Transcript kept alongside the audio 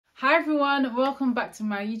Hi everyone, welcome back to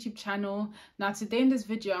my YouTube channel. Now today in this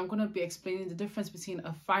video I'm going to be explaining the difference between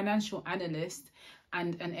a financial analyst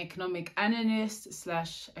and an economic analyst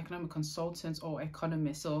slash economic consultant or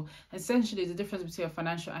economist. So essentially the difference between a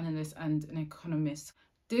financial analyst and an economist.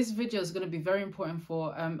 This video is going to be very important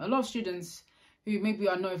for a lot of students who maybe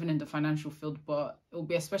are not even in the financial field, but it will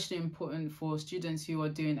be especially important for students who are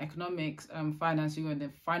doing economics, finance, who are in the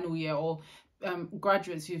final year, or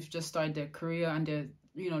graduates who've just started their career and they're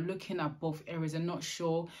looking at both areas and not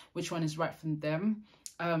sure which one is right for them.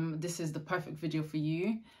 This is the perfect video for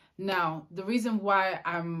you. Now, the reason why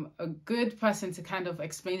I'm a good person to kind of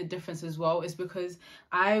explain the difference as well is because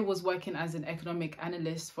I was working as an economic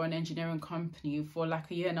analyst for an engineering company for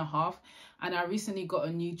like a year and a half, and I recently got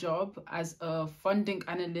a new job as a funding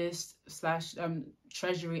analyst slash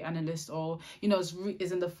treasury analyst, or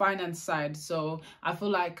is in the finance side. So I feel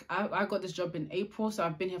like I got this job in April, so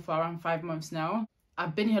I've been here for around 5 months now.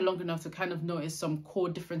 I've been here long enough to kind of notice some core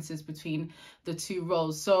differences between the two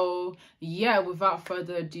roles. So yeah, without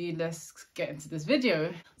further ado, let's get into this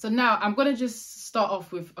video. So now I'm going to just start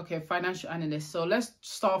off with, financial analyst. So let's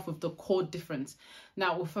start off with the core difference.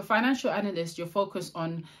 Now, with a financial analyst, you're focused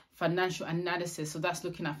on financial analysis. So that's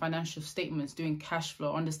looking at financial statements, doing cash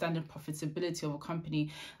flow, understanding profitability of a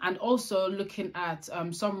company, and also looking at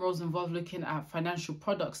some roles involve looking at financial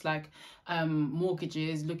products like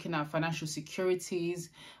mortgages, looking at financial securities,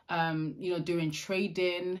 doing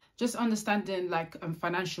trading, just understanding like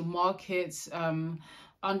financial markets,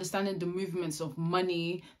 understanding the movements of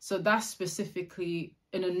money. So that's specifically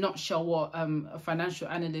in a nutshell what a financial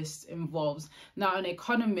analyst involves. Now, an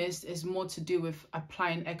economist is more to do with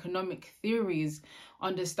applying economic theories,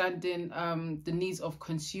 understanding the needs of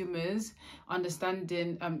consumers,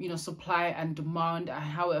 understanding supply and demand and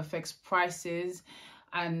how it affects prices,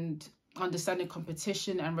 and understanding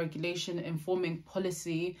competition and regulation, informing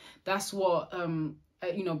policy. That's what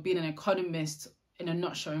being an economist in a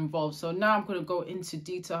nutshell involves. So now I'm going to go into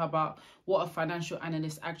detail about what a financial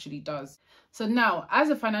analyst actually does. So now, as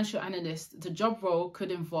a financial analyst, the job role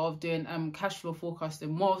could involve doing cash flow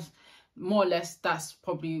forecasting. More or less, that's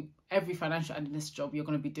probably every financial analyst job. You're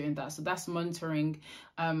going to be doing that. So that's monitoring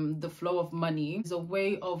the flow of money. It's a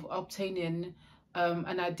way of obtaining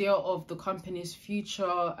an idea of the company's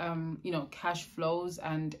future cash flows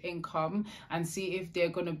and income, and see if they're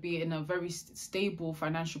going to be in a very stable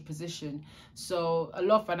financial position. So a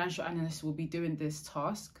lot of financial analysts will be doing this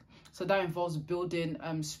task. So that involves building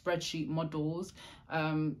spreadsheet models,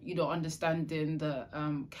 understanding the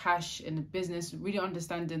cash in the business, really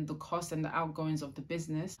understanding the costs and the outgoings of the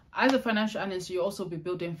business. As a financial analyst, you also be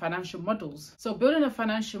building financial models. So building a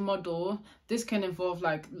financial model, this can involve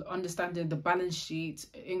like understanding the balance sheet,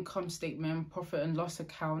 income statement, profit and loss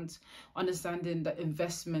account, understanding the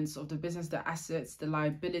investments of the business, the assets, the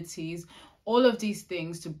liabilities, all of these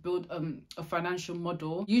things to build a financial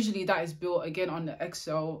model. Usually that is built again on the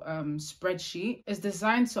Excel spreadsheet. It's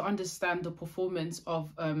designed to understand the performance of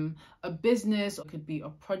a business. It could be a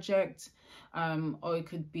project, or it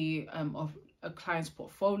could be of a client's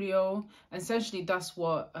portfolio. Essentially, that's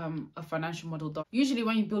what a financial model does. Usually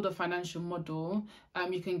when you build a financial model,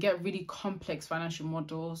 you can get really complex financial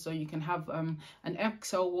models. So you can have an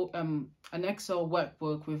Excel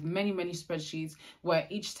workbook with many spreadsheets where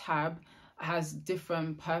each tab has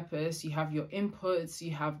different purpose. You have your inputs, you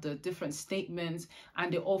have the different statements,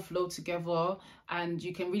 and they all flow together. And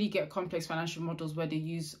you can really get complex financial models where they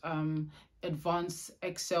use advanced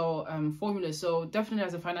Excel formulas. So definitely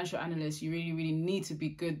as a financial analyst, you really need to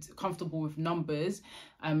be comfortable with numbers,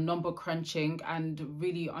 number crunching, and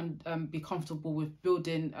really be comfortable with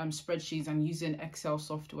building spreadsheets and using Excel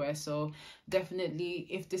software. So definitely,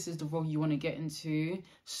 if this is the role you want to get into,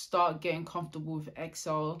 start getting comfortable with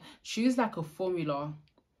Excel. Choose like a formula.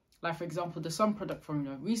 Like, for example, the sum product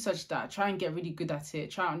formula. Research that, try and get really good at it,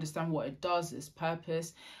 try and understand what it does, its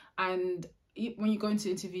purpose. And when you go into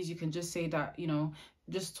interviews, you can just say that,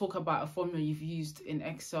 just talk about a formula you've used in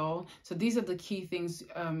Excel. So these are the key things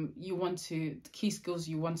the key skills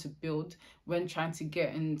you want to build when trying to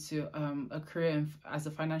get into a career as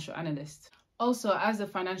a financial analyst. Also, as a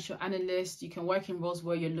financial analyst, you can work in roles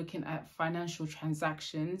where you're looking at financial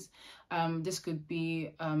transactions. This could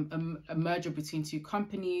be a merger between two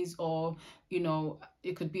companies, or,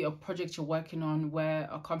 it could be a project you're working on where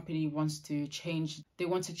a company wants to change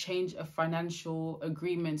a financial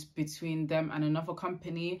agreement between them and another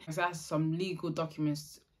company. So that's some legal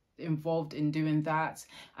documents involved in doing that.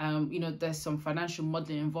 There's some financial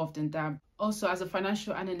modeling involved in that. Also, as a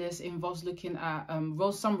financial analyst, it involves looking at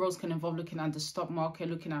roles. Some roles can involve looking at the stock market,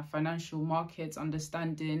 looking at financial markets,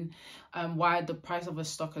 understanding why the price of a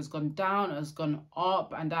stock has gone down, has gone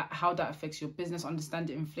up, and how that affects your business,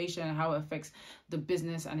 understanding inflation and how it affects the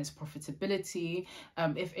business and its profitability.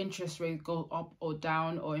 If interest rates go up or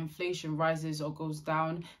down, or inflation rises or goes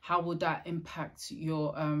down, how will that impact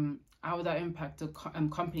your how would that impact the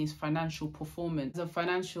company's financial performance? As a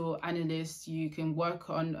financial analyst, you can work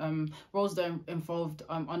on roles that involved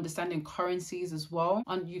understanding currencies as well,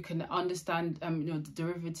 and you can understand the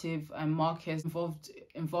derivative markets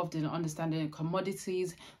involved in understanding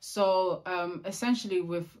commodities. So essentially,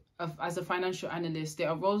 as a financial analyst, there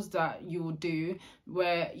are roles that you will do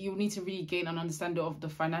where you need to really gain an understanding of the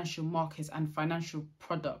financial markets and financial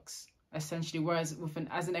products, essentially. Whereas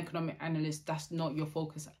as an economic analyst, that's not your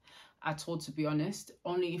focus at all, to be honest.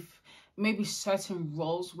 Only if maybe certain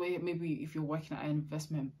roles where maybe if you're working at an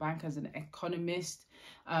investment bank as an economist,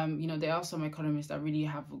 there are some economists that really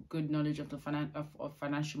have a good knowledge of the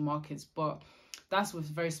financial markets, but that's with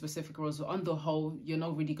very specific roles. So on the whole, you're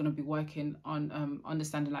not really going to be working on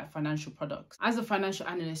understanding like financial products. As a financial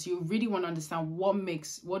analyst, you really want to understand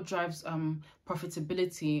what drives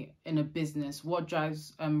profitability in a business, what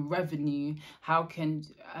drives revenue, how can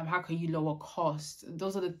you lower costs.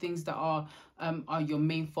 Those are the things that are your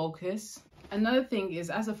main focus. Another thing is,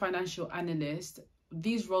 as a financial analyst,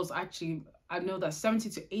 these roles actually, I know that 70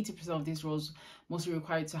 to 80% of these roles mostly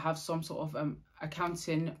require you to have some sort of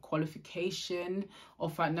accounting qualification or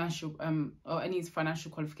financial or any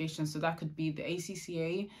financial qualifications. So that could be the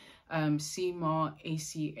ACCA, CMA,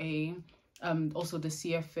 ACA, also the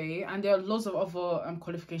CFA, and there are lots of other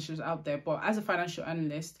qualifications out there. But as a financial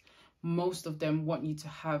analyst, most of them want you to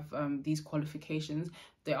have these qualifications.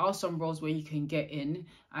 There are some roles where you can get in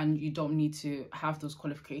and you don't need to have those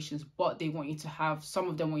qualifications, but they want you to have, some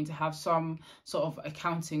of them want you to have some sort of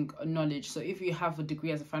accounting knowledge. So if you have a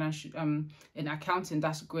degree as a financial in accounting,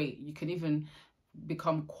 that's great. You can even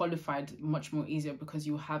become qualified much more easier because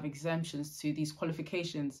you have exemptions to these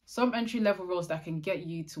qualifications. Some entry-level roles that can get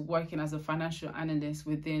you to working as a financial analyst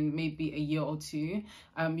within maybe a year or two.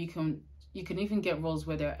 You can even get roles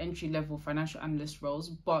where they're entry-level financial analyst roles,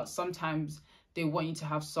 but sometimes they want you to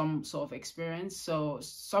have some sort of experience. So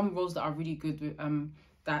some roles that are really good with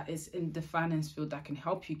that is in the finance field that can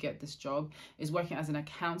help you get this job is working as an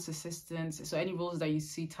accounts assistant. So any roles that you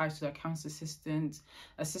see titled accounts assistant,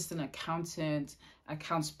 assistant accountant,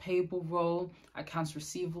 accounts payable role, accounts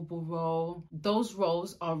receivable role, those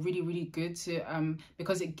roles are really, really good to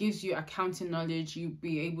because it gives you accounting knowledge. You'll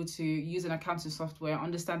be able to use an accounting software,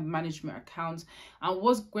 understand management accounts. And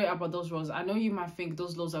what's great about those roles, I know you might think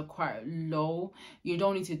those roles are quite low, you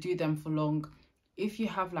don't need to do them for long. If you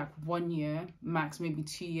have like 1 year max, maybe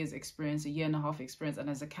 2 years experience, a year and a half experience, and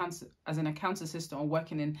as an accounts assistant or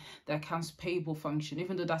working in the accounts payable function,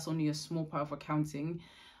 even though that's only a small part of accounting,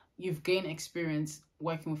 you've gained experience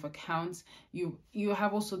working with accounts. You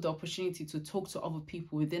have also the opportunity to talk to other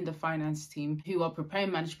people within the finance team who are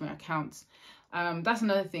preparing management accounts. That's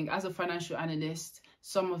another thing. As a financial analyst,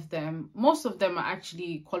 most of them are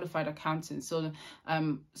actually qualified accountants. So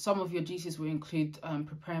some of your duties will include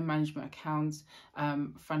preparing management accounts,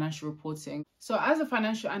 financial reporting. So as a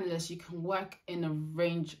financial analyst, you can work in a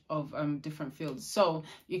range of different fields. So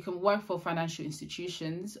you can work for financial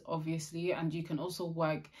institutions, obviously, and you can also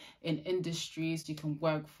work in industries. You can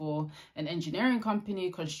work for an engineering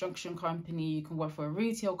company, construction company, you can work for a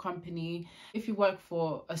retail company. If you work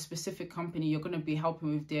for a specific company, you're going to be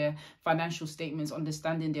helping with their financial statements,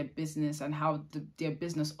 understanding their business and how their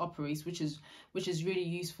business operates, which is really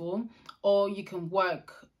useful. Or you can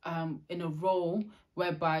work in a role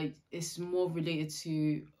whereby it's more related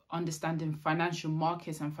to understanding financial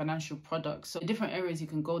markets and financial products. So different areas you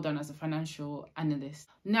can go down as a financial analyst.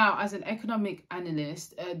 Now, as an economic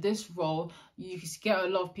analyst, this role, you get a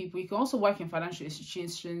lot of people. You can also work in financial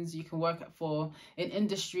institutions. You can work for an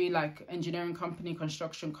industry like engineering company,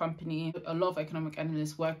 construction company. A lot of economic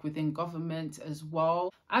analysts work within government as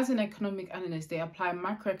well. As an economic analyst, they apply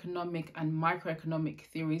macroeconomic and microeconomic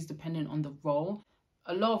theories depending on the role.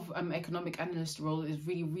 A lot of economic analyst role is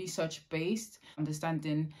really research based,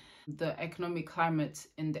 understanding the economic climate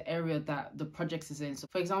in the area that the project is in. So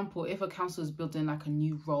for example, if a council is building like a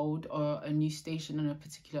new road or a new station in a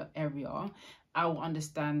particular area, I will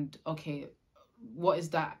understand, okay, what's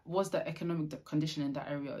the economic condition in that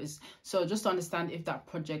area is. So just to understand if that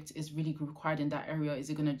project is really required in that area, is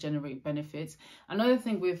it going to generate benefits? Another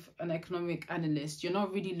thing with an economic analyst, you're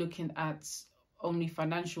not really looking at only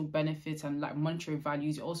financial benefits and like monetary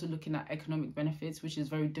values. You're also looking at economic benefits, which is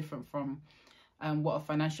very different from what a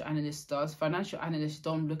financial analyst does. Financial analysts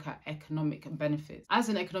don't look at economic benefits. As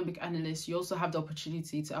an economic analyst, you also have the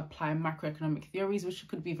opportunity to apply macroeconomic theories, which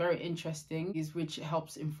could be very interesting, which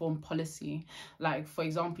helps inform policy. Like, for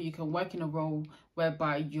example, you can work in a role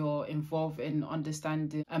whereby you're involved in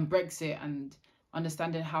understanding Brexit and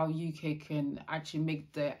understanding how UK can actually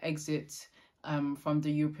make the exit from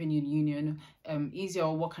the European Union easier,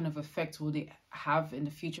 or what kind of effect will they have in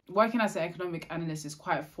the future. Working as an economic analyst is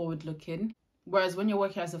quite forward-looking, whereas when you're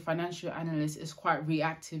working as a financial analyst, it's quite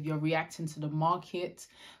reactive. You're reacting to the market,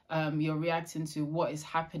 you're reacting to what is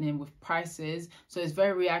happening with prices. So it's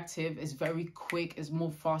very reactive, it's very quick, it's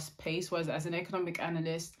more fast-paced. Whereas as an economic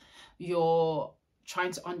analyst, you're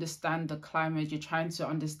trying to understand the climate, you're trying to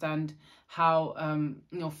understand how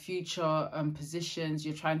future positions,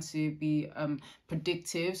 you're trying to be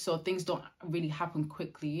predictive, so things don't really happen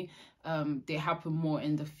quickly, they happen more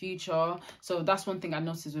in the future. So that's one thing I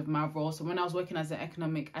noticed with my role. So when I was working as an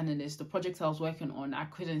economic analyst, the project I was working on, I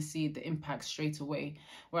couldn't see the impact straight away,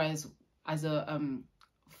 whereas as a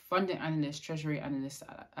funding analyst, treasury analyst,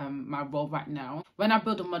 my role right now, when I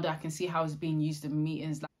build a model, I can see how it's being used in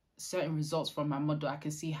meetings. Like, certain results from my model, I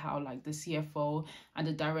can see how like the CFO and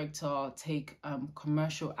the director take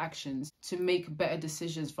commercial actions to make better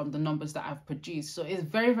decisions from the numbers that I've produced. So it's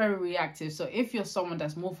very, very reactive. So if you're someone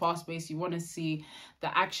that's more fast-paced, you want to see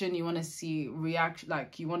the action, you want to see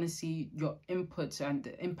you want to see your input and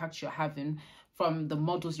the impact you're having from the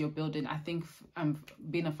models you're building, I think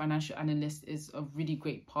being a financial analyst is a really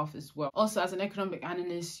great path as well. Also, as an economic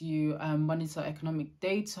analyst, you monitor economic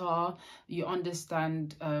data, you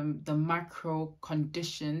understand the macro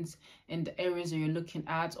conditions in the areas that you're looking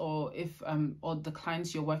at, or if or the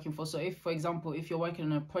clients you're working for. So if, for example, if you're working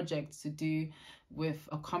on a project to do with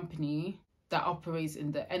a company that operates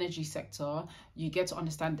in the energy sector, you get to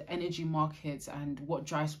understand the energy markets and what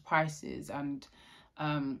drives prices and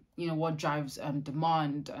what drives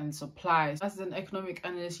demand and supply. As an economic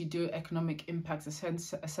analyst, you do economic impact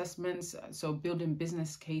assessments, so building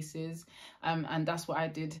business cases, and that's what I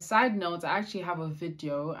did. Side note, I actually have a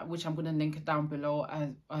video which I'm going to link down below as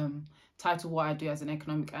titled "What I Do as an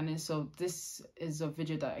Economic Analyst." So this is a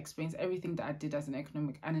video that explains everything that I did as an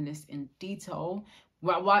economic analyst in detail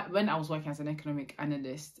when I was working as an economic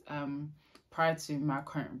analyst prior to my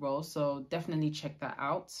current role. So definitely check that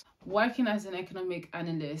out. Working as an economic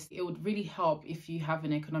analyst, it would really help if you have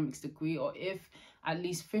an economics degree, or if at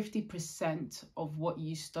least 50% of what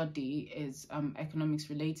you study is economics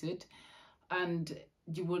related. And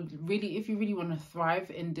you would really, if you really want to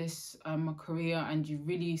thrive in this career and you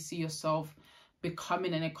really see yourself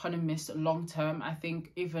becoming an economist long term, I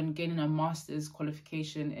think even gaining a master's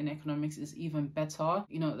qualification in economics is even better.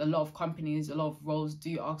 A lot of companies, a lot of roles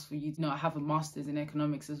do ask for you to have a master's in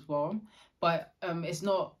economics as well, but it's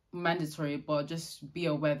not mandatory, but just be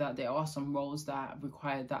aware that there are some roles that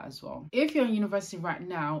require that as well. If you're in university right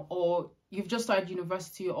now, or you've just started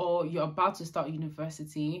university, or you're about to start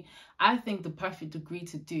university, I think the perfect degree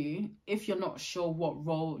to do, if you're not sure what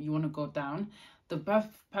role you want to go down, the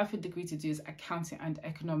perfect degree to do is accounting and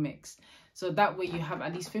economics. So that way you have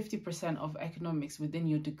at least 50% of economics within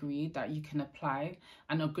your degree that you can apply,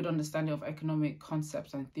 and a good understanding of economic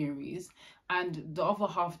concepts and theories. And the other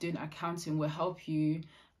half, doing accounting, will help you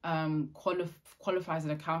qualify as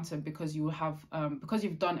an accountant, because you will have because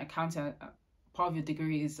you've done accounting. Part of your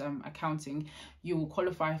degree is accounting. You will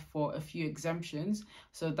qualify for a few exemptions,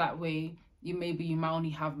 so that way you might only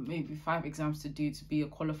have maybe 5 exams to do to be a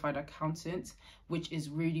qualified accountant, which is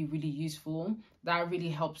really, really useful. That really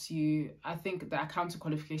helps you. I think the accounting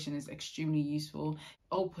qualification is extremely useful. It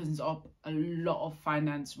opens up a lot of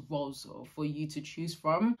finance roles for you to choose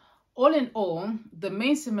from. All in all, the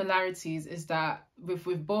main similarities is that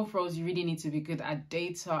with both roles, you really need to be good at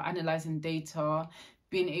data, analyzing data,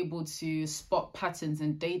 being able to spot patterns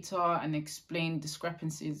in data and explain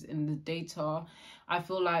discrepancies in the data. I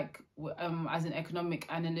feel like as an economic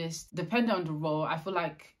analyst, depending on the role, I feel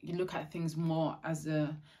like you look at things more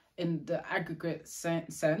in the aggregate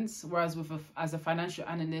sense, whereas as a financial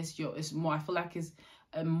analyst, I feel like it's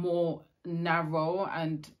a more narrow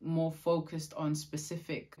and more focused on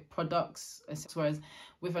specific products, whereas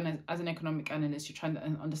as an economic analyst, you're trying to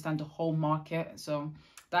understand the whole market. So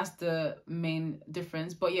that's the main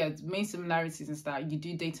difference. But yeah, the main similarities is that you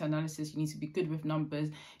do data analysis, you need to be good with numbers,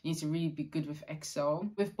 you need to really be good with Excel.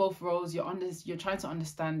 With both roles, you're trying to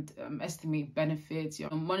understand, estimate benefits,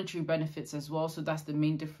 your monetary benefits as well. So that's the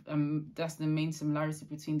main similarity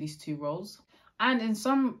between these two roles. And in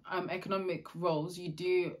some economic roles, you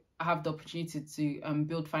do have the opportunity to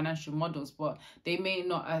build financial models, but they may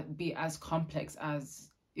not be as complex as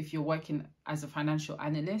if you're working as a financial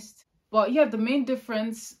analyst. But yeah, the main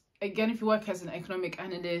difference, again, if you work as an economic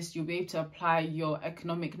analyst, you'll be able to apply your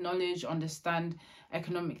economic knowledge, understand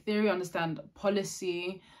economic theory, understand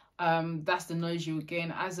policy. That's the knowledge you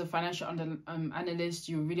gain. As a financial analyst,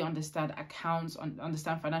 you really understand accounts,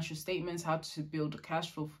 understand financial statements, how to build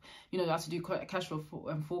cash flow, how to do cash flow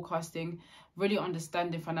forecasting, really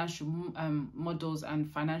understand the financial models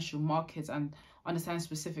and financial markets, and understand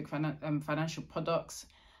specific financial products.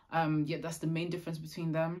 Yeah, that's the main difference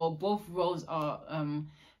between them. Well, both roles are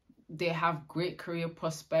they have great career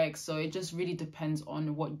prospects, so it just really depends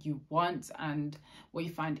on what you want and what you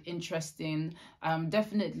find interesting.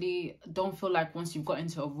 Definitely don't feel like once you've got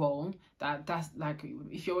into a role that's like,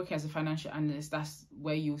 if you're working as a financial analyst, that's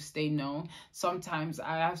where you stay. No, sometimes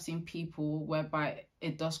I have seen people whereby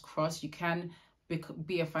it does cross. You can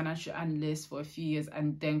be a financial analyst for a few years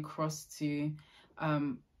and then cross to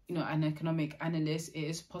an economic analyst. It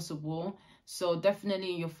is possible. So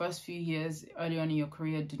definitely in your first few years early on in your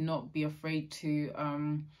career, do not be afraid to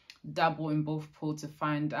dabble in both pools to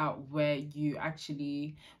find out where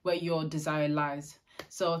your desire lies.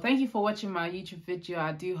 So thank you for watching my YouTube video.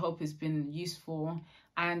 I do hope it's been useful,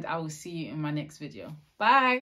 and I will see you in my next video. Bye.